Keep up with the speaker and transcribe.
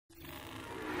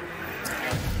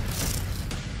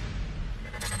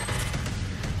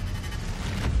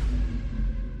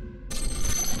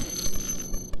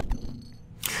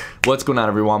What's going on,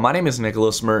 everyone? My name is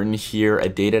Nicholas Merton here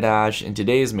at Data Dash, and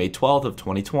today is May 12th of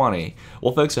 2020.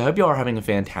 Well, folks, I hope you all are having a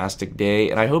fantastic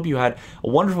day, and I hope you had a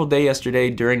wonderful day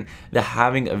yesterday during the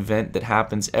Halving event that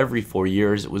happens every 4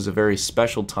 years. It was a very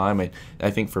special time. I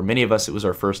think for many of us, it was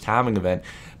our first Halving event.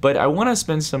 But I want to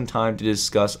spend some time to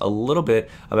discuss a little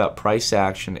bit about price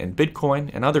action in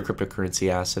Bitcoin and other cryptocurrency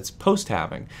assets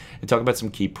post-Halving, and talk about some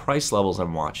key price levels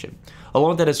I'm watching.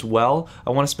 Along with that as well,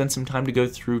 I want to spend some time to go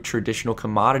through traditional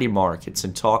commodity markets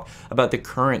and talk about the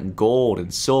current gold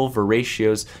and silver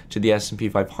ratios to the S&P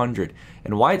 500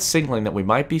 and why it's signaling that we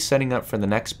might be setting up for the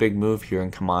next big move here in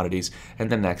commodities in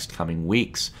the next coming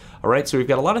weeks. Alright, so we've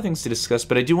got a lot of things to discuss,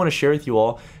 but I do want to share with you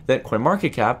all that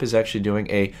CoinMarketCap is actually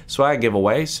doing a swag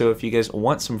giveaway. So if you guys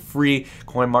want some free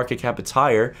CoinMarketCap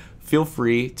attire, feel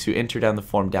free to enter down the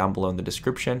form down below in the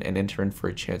description and enter in for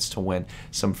a chance to win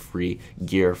some free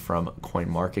gear from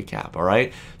CoinMarketCap. All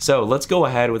right, so let's go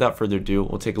ahead. Without further ado,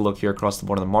 we'll take a look here across the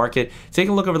board of the market.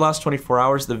 Taking a look over the last 24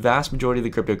 hours, the vast majority of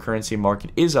the cryptocurrency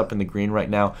market is up in the green right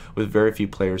now, with very few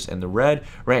players in the red.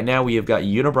 Right now, we have got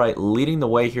Unibright leading the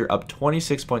way here, up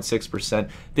 26.6%.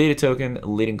 Data Token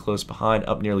leading close behind,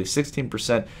 up nearly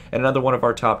 16%. And another one of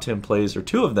our top 10 plays, or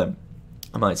two of them,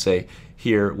 I might say,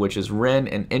 here, which is Ren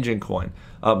and Engine Coin,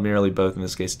 up nearly both, in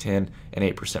this case 10 and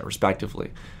 8%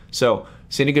 respectively. So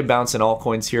seeing a good bounce in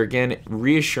altcoins here, again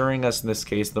reassuring us in this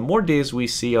case, the more days we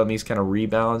see on these kind of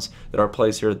rebounds that are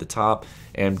plays here at the top,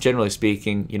 and generally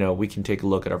speaking, you know, we can take a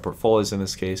look at our portfolios in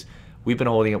this case. We've been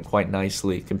holding up quite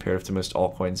nicely compared to most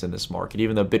altcoins in this market,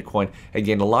 even though Bitcoin had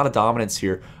gained a lot of dominance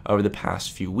here over the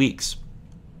past few weeks.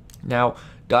 Now,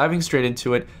 diving straight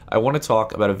into it, I want to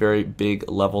talk about a very big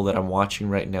level that I'm watching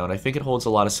right now, and I think it holds a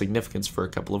lot of significance for a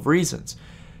couple of reasons,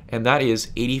 and that is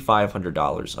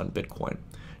 $8,500 on Bitcoin.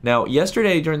 Now,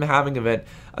 yesterday during the Halving event,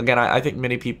 again, I think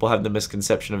many people have the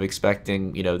misconception of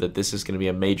expecting, you know, that this is going to be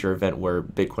a major event where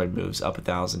Bitcoin moves up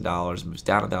 $1,000, moves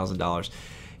down $1,000.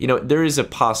 You know, there is a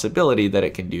possibility that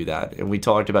it can do that. And we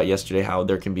talked about yesterday how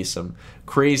there can be some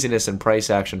craziness and price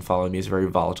action following these very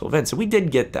volatile events. And we did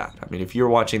get that. I mean, if you were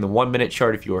watching the 1 minute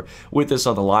chart, if you were with us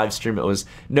on the live stream, it was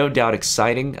no doubt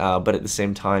exciting. But at the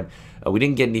same time, we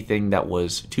didn't get anything that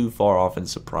was too far off and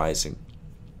surprising.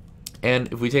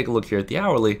 And if we take a look here at the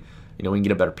hourly, you know, we can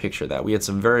get a better picture of that. We had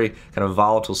some very kind of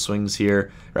volatile swings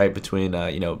here, right, between,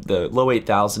 you know, the low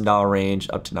 $8,000 range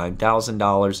up to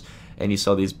 $9,000. And you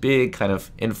saw these big kind of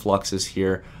influxes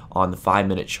here on the 5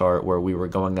 minute chart where we were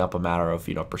going up a matter of,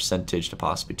 you know, percentage to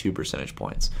possibly 2 percentage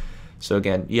points. So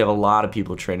again, you have a lot of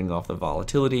people trading off the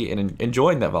volatility and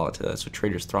enjoying that volatility. That's what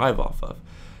traders thrive off of.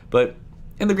 But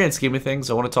in the grand scheme of things,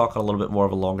 I want to talk on a little bit more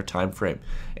of a longer time frame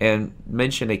and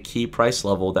mention a key price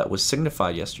level that was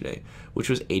signified yesterday, which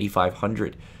was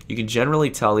 8,500. You can generally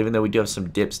tell, even though we do have some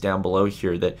dips down below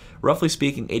here, that roughly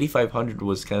speaking, 8,500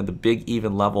 was kind of the big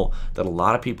even level that a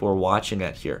lot of people were watching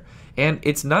at here. And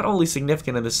it's not only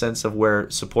significant in the sense of where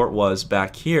support was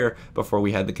back here before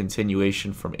we had the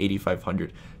continuation from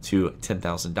 8,500 to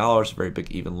 $10,000, very big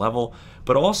even level,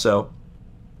 but also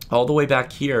all the way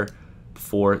back here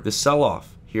for the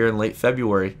sell-off here in late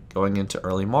February going into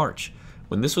early March.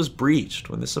 When this was breached,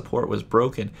 when this support was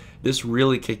broken, this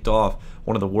really kicked off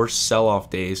one of the worst sell-off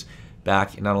days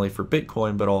back, not only for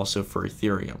Bitcoin, but also for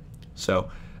Ethereum. So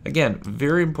again,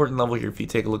 very important level here if you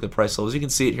take a look at price levels. You can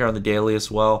see it here on the daily as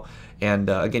well. And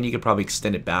again, you could probably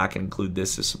extend it back and include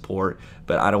this as support,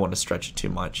 but I don't want to stretch it too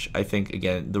much. I think,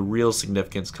 again, the real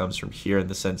significance comes from here in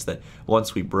the sense that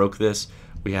once we broke this,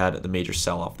 we had the major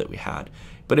sell-off that we had.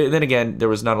 But then again, there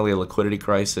was not only a liquidity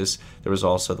crisis, there was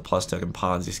also the plus token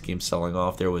Ponzi scheme selling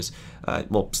off. There was,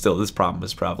 well, still this problem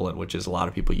is prevalent, which is a lot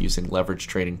of people using leverage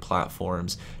trading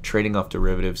platforms, trading off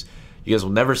derivatives. You guys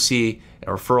will never see a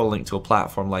referral link to a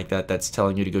platform like that that's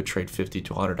telling you to go trade 50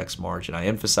 to 100x margin. I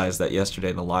emphasized that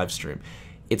yesterday in the live stream.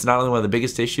 It's not only one of the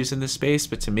biggest issues in this space,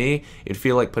 but to me, it'd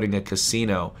feel like putting a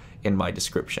casino in my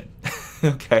description.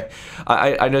 Okay,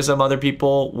 I know some other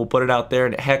people will put it out there,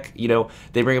 and heck, you know,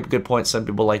 they bring up a good point. Some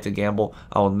people like to gamble.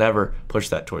 I will never push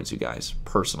that towards you guys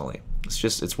personally.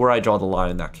 It's where I draw the line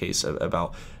in that case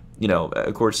about, you know,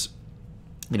 of course,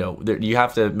 you know, you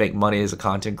have to make money as a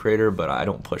content creator, but I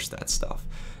don't push that stuff.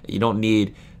 You don't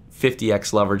need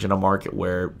 50x leverage in a market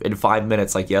where in 5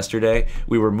 minutes, like yesterday,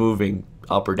 we were moving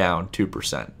up or down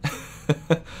 2%.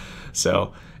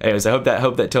 So anyways, I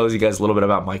hope that tells you guys a little bit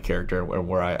about my character and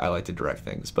where I like to direct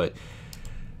things. But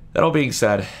that all being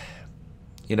said,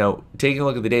 you know, taking a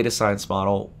look at the data science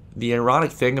model, the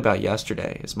ironic thing about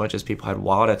yesterday, as much as people had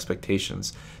wild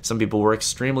expectations, some people were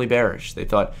extremely bearish. They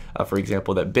thought, for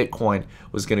example, that Bitcoin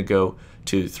was going to go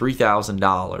to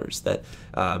 $3,000, that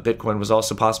Bitcoin was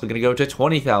also possibly going to go to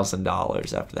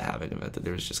 $20,000 after the halving event, that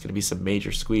there was just going to be some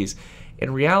major squeeze.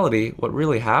 In reality, what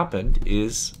really happened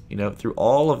is, through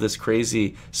all of this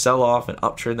crazy sell-off and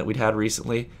uptrend that we'd had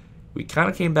recently, we kind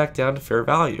of came back down to fair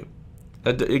value.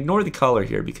 Ignore the color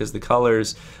here because the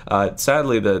colors,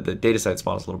 sadly, the data science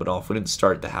model is a little bit off. We didn't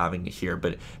start the halving here,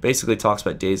 but it basically talks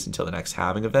about days until the next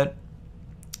halving event.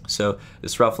 So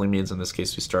this roughly means in this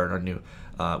case we started our new,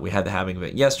 we had the halving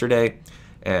event yesterday,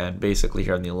 and basically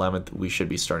here on the 11th we should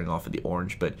be starting off with the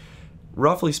orange. But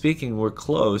roughly speaking, we're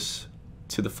close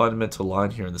to the fundamental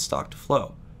line here in the stock to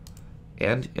flow.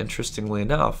 And interestingly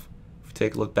enough, if we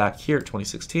take a look back here at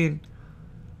 2016,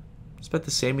 it's about the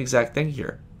same exact thing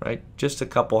here. Right, just a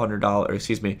couple $100,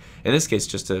 excuse me, in this case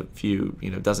just a few,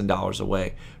 dozen dollars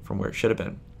away from where it should have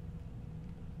been.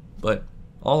 But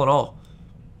all in all,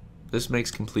 this makes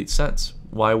complete sense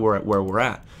why we're at where we're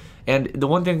at. And the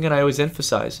one thing that I always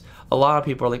emphasize, a lot of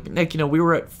people are like, Nick, we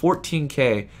were at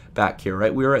 14K back here,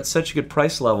 right? We were at such a good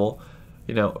price level,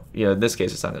 in this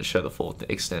case it's not going to show the full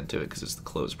extent to it because it's the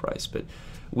close price, but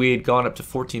we had gone up to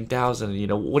 14,000.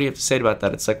 What do you have to say about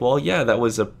that? It's like, well, yeah, that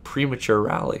was a premature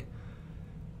rally.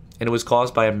 And it was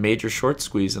caused by a major short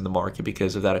squeeze in the market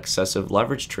because of that excessive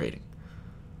leverage trading.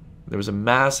 There was a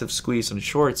massive squeeze on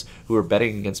shorts who were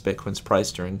betting against Bitcoin's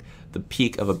price during the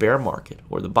peak of a bear market,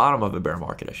 or the bottom of a bear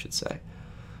market, I should say.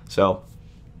 So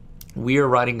we are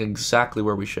riding exactly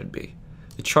where we should be.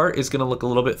 The chart is going to look a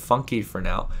little bit funky for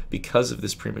now because of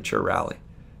this premature rally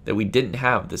that we didn't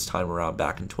have this time around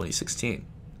back in 2016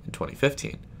 and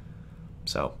 2015.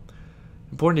 So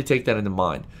important to take that into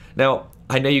mind. Now,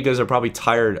 I know you guys are probably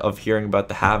tired of hearing about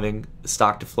the halving, the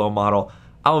stock to flow model.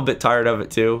 I'm a bit tired of it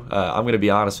too. I'm going to be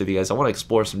honest with you guys. I want to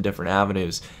explore some different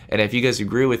avenues. And if you guys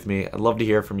agree with me, I'd love to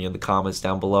hear from you in the comments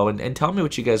down below. And tell me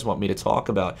what you guys want me to talk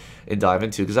about and dive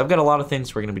into. Because I've got a lot of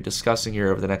things we're going to be discussing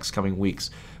here over the next coming weeks.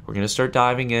 We're going to start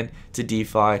diving into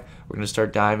DeFi. We're going to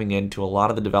start diving into a lot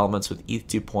of the developments with ETH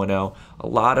 2.0. A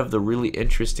lot of the really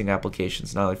interesting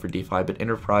applications, not only for DeFi, but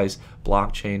enterprise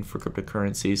blockchain for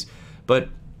cryptocurrencies. But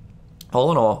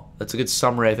all in all, that's a good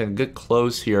summary, I think, a good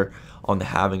close here on the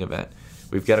halving event.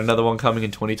 We've got another one coming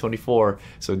in 2024,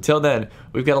 so until then,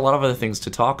 we've got a lot of other things to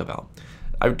talk about.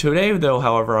 Today, though,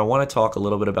 however, I want to talk a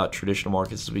little bit about traditional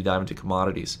markets as we dive into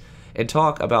commodities, and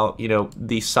talk about,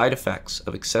 the side effects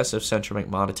of excessive central bank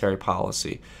monetary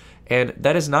policy. And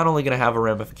that is not only going to have a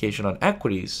ramification on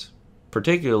equities,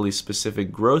 particularly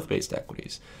specific growth-based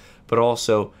equities, but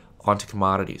also onto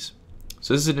commodities.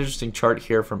 So this is an interesting chart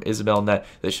here from IsabelNet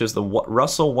that shows the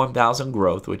Russell 1000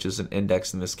 growth, which is an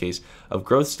index in this case of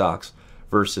growth stocks,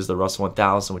 versus the Russell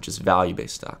 1000, which is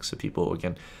value-based stocks. So people,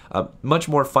 again, much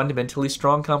more fundamentally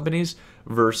strong companies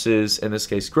versus, in this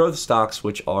case, growth stocks,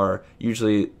 which are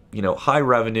usually, high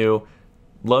revenue,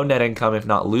 low net income, if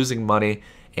not losing money,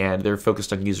 and they're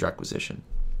focused on user acquisition.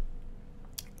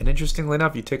 And interestingly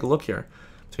enough, you take a look here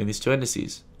between these two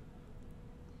indices.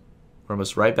 We're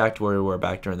almost right back to where we were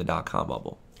back during the dot-com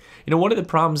bubble. One of the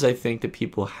problems I think that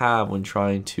people have when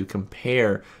trying to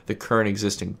compare the current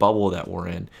existing bubble that we're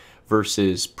in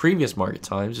versus previous market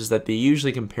times is that they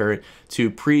usually compare it to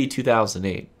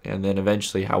pre-2008 and then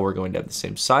eventually how we're going to have the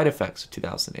same side effects of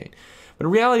 2008. But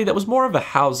in reality, that was more of a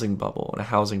housing bubble and a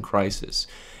housing crisis.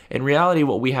 In reality,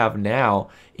 what we have now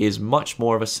is much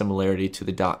more of a similarity to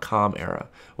the dot-com era,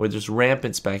 where there's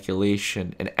rampant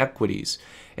speculation and equities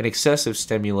and excessive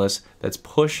stimulus that's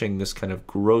pushing this kind of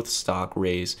growth stock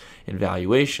raise in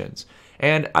valuations.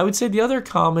 And I would say the other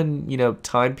common,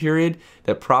 time period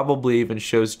that probably even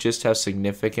shows just how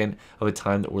significant of a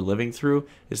time that we're living through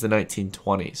is the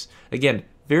 1920s. Again,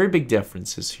 very big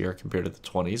differences here compared to the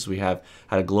 20s. We have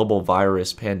had a global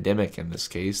virus pandemic in this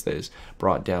case that has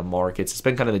brought down markets. It's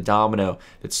been kind of the domino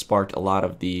that sparked a lot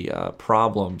of the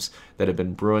problems that have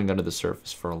been brewing under the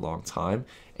surface for a long time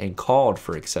and called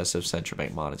for excessive central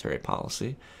bank monetary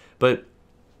policy. But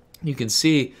you can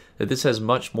see that this has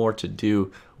much more to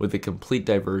do with the complete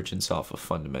divergence off of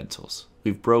fundamentals.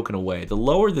 We've broken away. The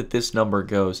lower that this number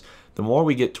goes, the more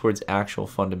we get towards actual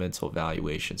fundamental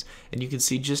valuations. And you can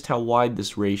see just how wide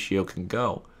this ratio can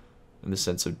go in the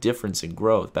sense of difference in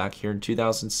growth. Back here in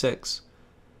 2006,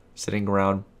 sitting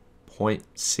around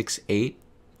 0.68 on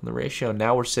the ratio.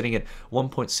 Now we're sitting at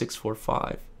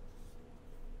 1.645.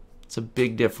 It's a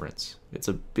big difference. It's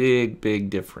a big, big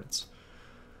difference.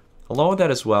 Along with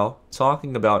that as well,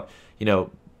 talking about,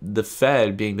 the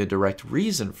Fed being the direct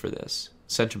reason for this,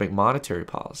 central bank monetary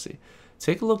policy.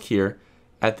 Take a look here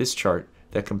at this chart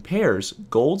that compares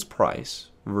gold's price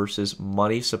versus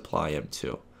money supply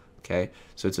M2. Okay,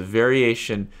 so it's a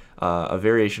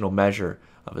variational measure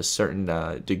of a certain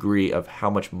degree of how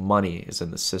much money is in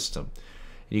the system.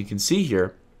 And you can see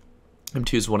here,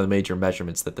 M2 is one of the major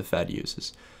measurements that the Fed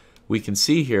uses. We can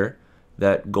see here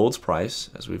that gold's price,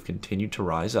 as we've continued to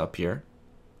rise up here,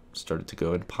 started to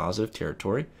go into positive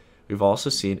territory. We've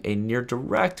also seen a near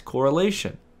direct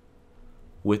correlation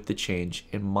with the change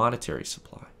in monetary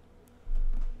supply.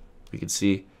 We can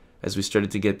see as we started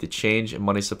to get the change in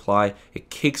money supply, it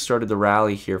kick-started the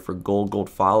rally here for gold. Gold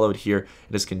followed here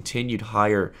and has continued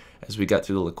higher as we got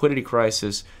through the liquidity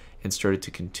crisis and started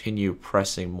to continue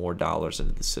pressing more dollars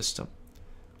into the system.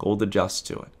 Gold adjusts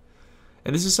to it.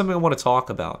 And this is something I want to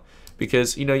talk about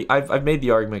because, you know, I've made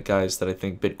the argument, guys, that I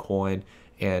think Bitcoin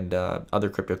and other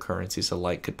cryptocurrencies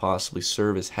alike could possibly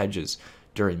serve as hedges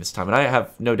during this time. And I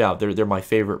have no doubt they're my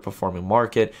favorite performing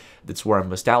market. That's where I'm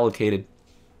most allocated.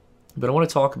 But I want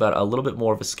to talk about a little bit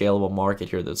more of a scalable market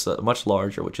here that's much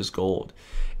larger, which is gold,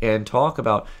 and talk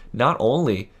about not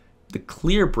only the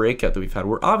clear breakout that we've had.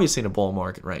 We're obviously in a bull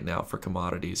market right now for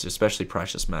commodities, especially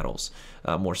precious metals,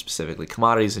 more specifically.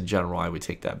 Commodities in general, I would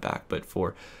take that back, but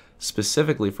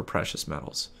specifically for precious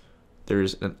metals,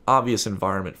 there's an obvious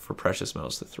environment for precious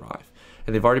metals to thrive,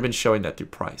 and they've already been showing that through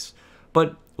price.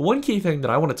 But one key thing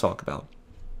that I want to talk about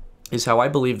is how I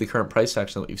believe the current price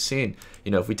action that we've seen,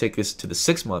 you know, if we take this to the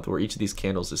 6 month, where each of these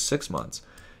candles is 6 months,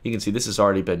 you can see this has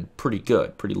already been pretty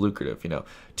good, pretty lucrative, you know,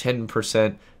 10%,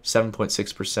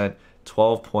 7.6%,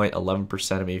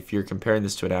 12.11%. I mean, if you're comparing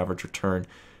this to an average return,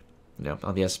 you know,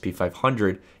 on the S&P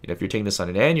 500, you know, if you're taking this on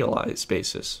an annualized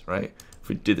basis, right? If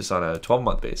we do this on a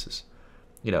 12-month basis,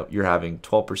 you know, you're having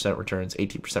 12% returns,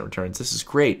 18% returns. This is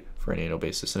great for an annual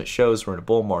basis, and it shows we're in a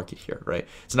bull market here, right?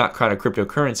 It's not kind of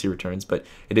cryptocurrency returns, but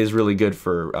it is really good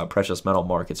for precious metal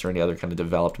markets or any other kind of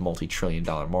developed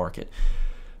multi-trillion-dollar market.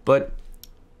 But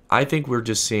I think we're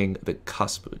just seeing the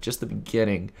cusp, just the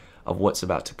beginning of what's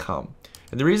about to come.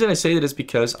 And the reason I say that is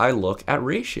because I look at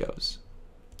ratios.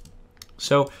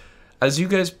 So as you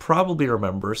guys probably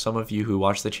remember, some of you who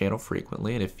watch the channel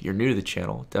frequently, and if you're new to the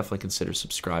channel, definitely consider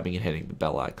subscribing and hitting the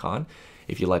bell icon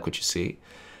if you like what you see.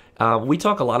 We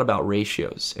talk a lot about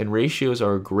ratios, and ratios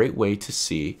are a great way to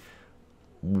see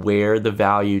where the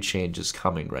value change is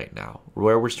coming right now,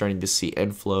 where we're starting to see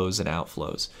inflows and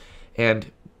outflows.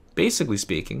 And basically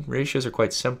speaking, ratios are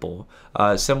quite simple,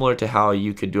 similar to how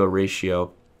you could do a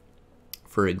ratio,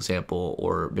 for example,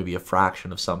 or maybe a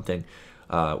fraction of something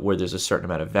where there's a certain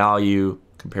amount of value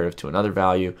comparative to another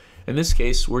value. In this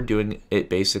case, we're doing it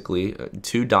basically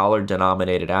 $2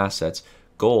 denominated assets,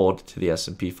 gold to the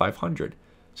S&P 500.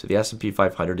 So the S&P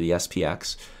 500 to the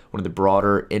SPX, one of the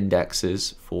broader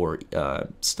indexes for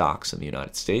stocks in the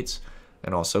United States,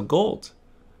 and also gold,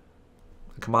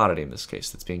 a commodity in this case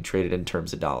that's being traded in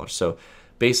terms of dollars. So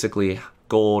basically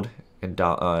gold and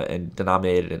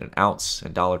denominated in an ounce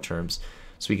in dollar terms.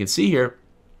 So we can see here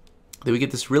that we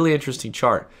get this really interesting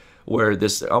chart where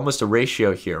this almost a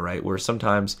ratio here, right? Where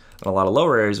sometimes in a lot of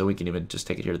lower areas, and we can even just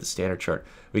take it here to the standard chart,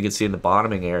 we can see in the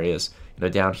bottoming areas, you know,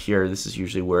 down here, this is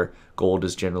usually where gold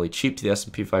is generally cheap to the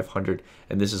S&P 500,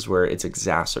 and this is where it's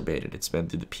exacerbated. It's been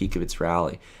through the peak of its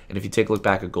rally. And if you take a look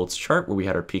back at gold's chart, where we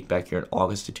had our peak back here in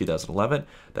August of 2011,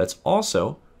 that's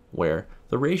also where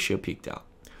the ratio peaked out.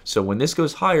 So when this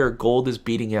goes higher, gold is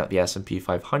beating out the S&P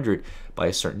 500 by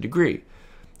a certain degree.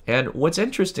 And what's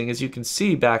interesting is you can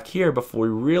see back here before we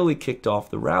really kicked off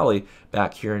the rally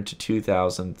back here into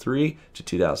 2003 to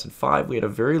 2005, we had a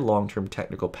very long-term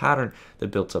technical pattern that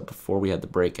built up before we had the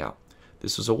breakout.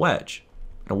 This was a wedge.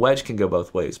 And a wedge can go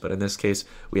both ways, but in this case,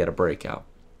 we had a breakout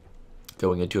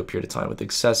going into a period of time with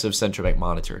excessive central bank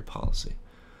monetary policy.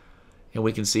 And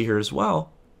we can see here as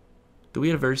well that we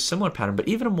had a very similar pattern, but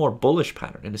even a more bullish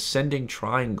pattern, an ascending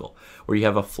triangle, where you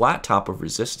have a flat top of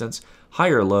resistance,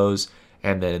 higher lows,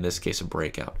 and then in this case a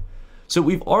breakout. So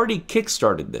we've already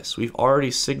kick-started this. We've already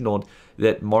signaled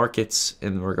that markets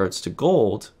in regards to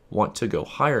gold want to go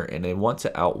higher, and they want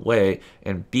to outweigh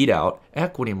and beat out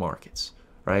equity markets,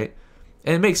 right?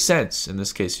 And it makes sense in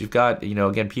this case. You've got, you know,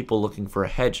 again, people looking for a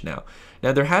hedge now.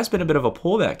 Now there has been a bit of a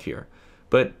pullback here,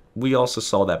 but we also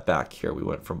saw that back here. We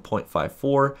went from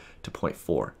 0.54 to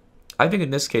 0.4. I think in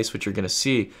this case what you're going to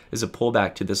see is a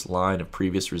pullback to this line of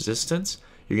previous resistance.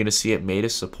 You're going to see it made a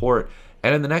support.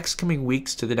 And in the next coming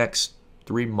weeks to the next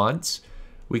 3 months,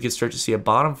 we could start to see a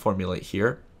bottom formulate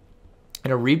here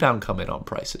and a rebound come in on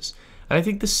prices. And I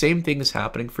think the same thing is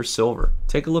happening for silver.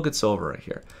 Take a look at silver right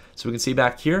here. So we can see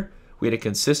back here, we had a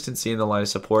consistency in the line of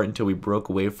support until we broke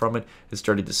away from it and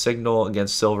started to signal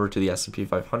against silver to the S&P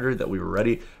 500 that we were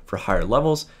ready for higher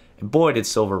levels. And boy, did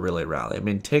silver really rally. I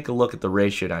mean, take a look at the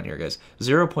ratio down here, guys.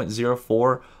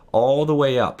 0.04 all the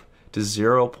way up to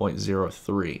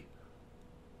 0.03.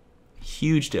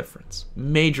 Huge difference.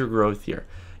 Major growth here.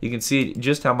 You can see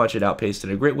just how much it outpaced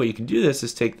it. A great way you can do this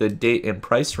is take the date and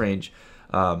price range,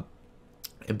 and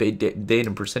date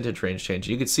and percentage range change.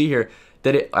 You can see here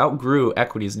that it outgrew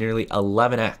equities nearly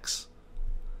 11x.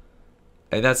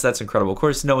 And that's incredible. Of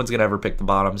course, no one's going to ever pick the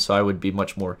bottom, so I would be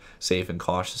much more safe and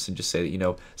cautious and just say that, you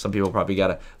know, some people probably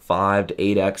got a 5 to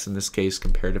 8x in this case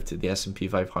comparative to the S&P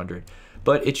 500.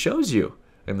 But it shows you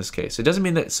in this case. It doesn't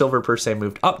mean that silver per se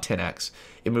moved up 10x.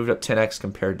 It moved up 10x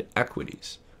compared to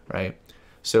equities, right?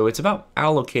 So it's about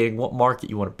allocating what market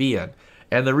you want to be in.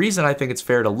 And the reason I think it's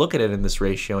fair to look at it in this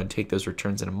ratio and take those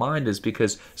returns into mind is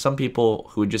because some people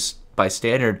who just by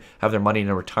standard have their money in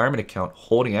a retirement account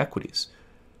holding equities,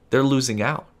 they're losing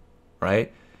out,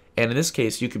 right? And in this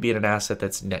case, you could be in an asset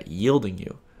that's net yielding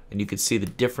you, and you could see the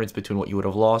difference between what you would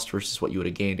have lost versus what you would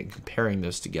have gained and comparing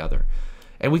those together.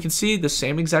 And we can see the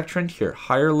same exact trend here,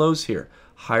 higher lows here,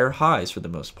 higher highs for the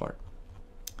most part.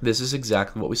 This is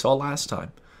exactly what we saw last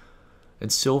time.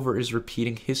 And silver is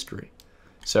repeating history.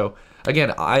 So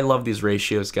again, I love these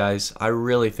ratios, guys. I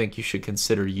really think you should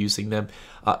consider using them.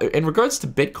 In regards to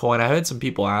Bitcoin, I had some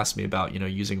people ask me about, you know,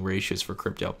 using ratios for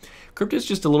crypto. Crypto is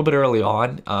just a little bit early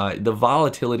on. The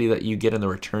volatility that you get and the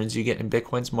returns you get in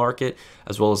Bitcoin's market,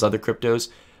 as well as other cryptos,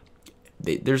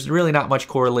 there's really not much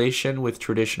correlation with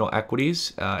traditional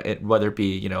equities, whether it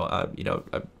be,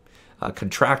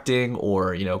 contracting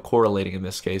or, you know, correlating in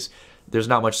this case. There's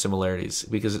not much similarities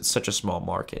because it's such a small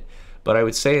market. But I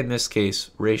would say in this case,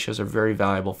 ratios are very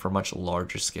valuable for much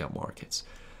larger scale markets.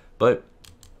 But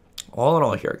all in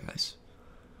all here, guys,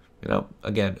 you know,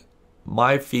 again,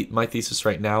 my thesis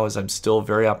right now is I'm still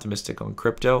very optimistic on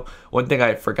crypto. One thing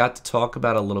I forgot to talk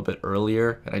about a little bit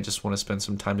earlier, and I just want to spend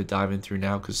some time to dive in through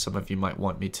now because some of you might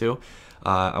want me to.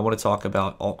 I want to talk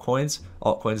about altcoins.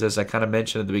 Altcoins, as I kind of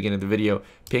mentioned at the beginning of the video,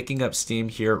 picking up steam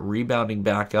here, rebounding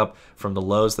back up from the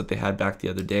lows that they had back the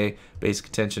other day. Basic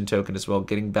attention token as well,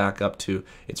 getting back up to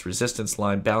its resistance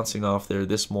line, bouncing off there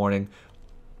this morning.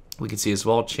 We can see as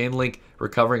well Chainlink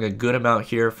recovering a good amount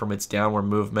here from its downward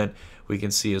movement. We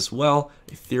can see as well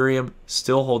Ethereum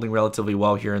still holding relatively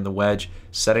well here in the wedge,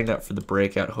 setting up for the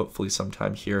breakout hopefully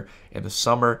sometime here in the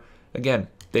summer. Again,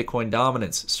 Bitcoin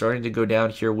dominance starting to go down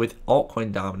here with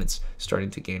altcoin dominance starting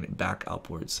to gain it back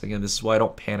upwards. Again, this is why I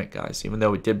don't panic, guys. Even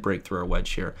though it did break through our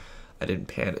wedge here, I didn't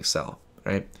panic sell,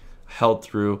 right? Held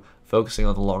through, focusing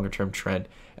on the longer term trend.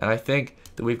 And I think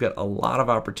that we've got a lot of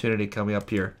opportunity coming up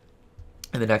here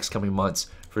in the next coming months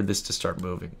for this to start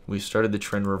moving. We've started the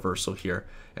trend reversal here,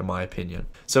 in my opinion.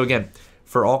 So again,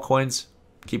 for altcoins,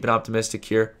 keep it optimistic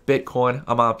here. Bitcoin,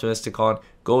 I'm optimistic on.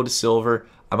 Gold to silver,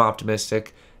 I'm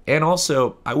optimistic. And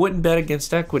also, I wouldn't bet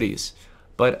against equities,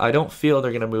 but I don't feel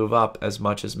they're going to move up as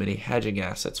much as many hedging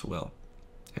assets will.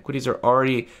 Equities are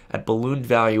already at balloon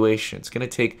valuation. It's going to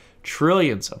take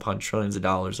trillions upon trillions of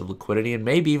dollars of liquidity and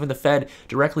maybe even the Fed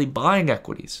directly buying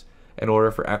equities in order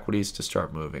for equities to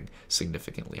start moving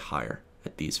significantly higher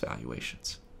at these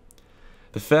valuations.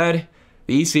 The Fed,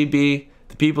 the ECB,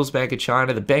 the People's Bank of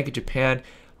China, the Bank of Japan,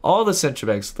 all the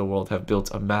central banks of the world have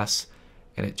built a mess,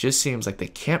 and it just seems like they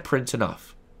can't print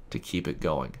enough to keep it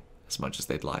going as much as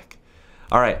they'd like.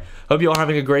 All right, hope you all are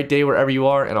having a great day wherever you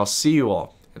are, and I'll see you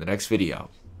all in the next video.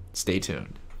 Stay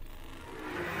tuned.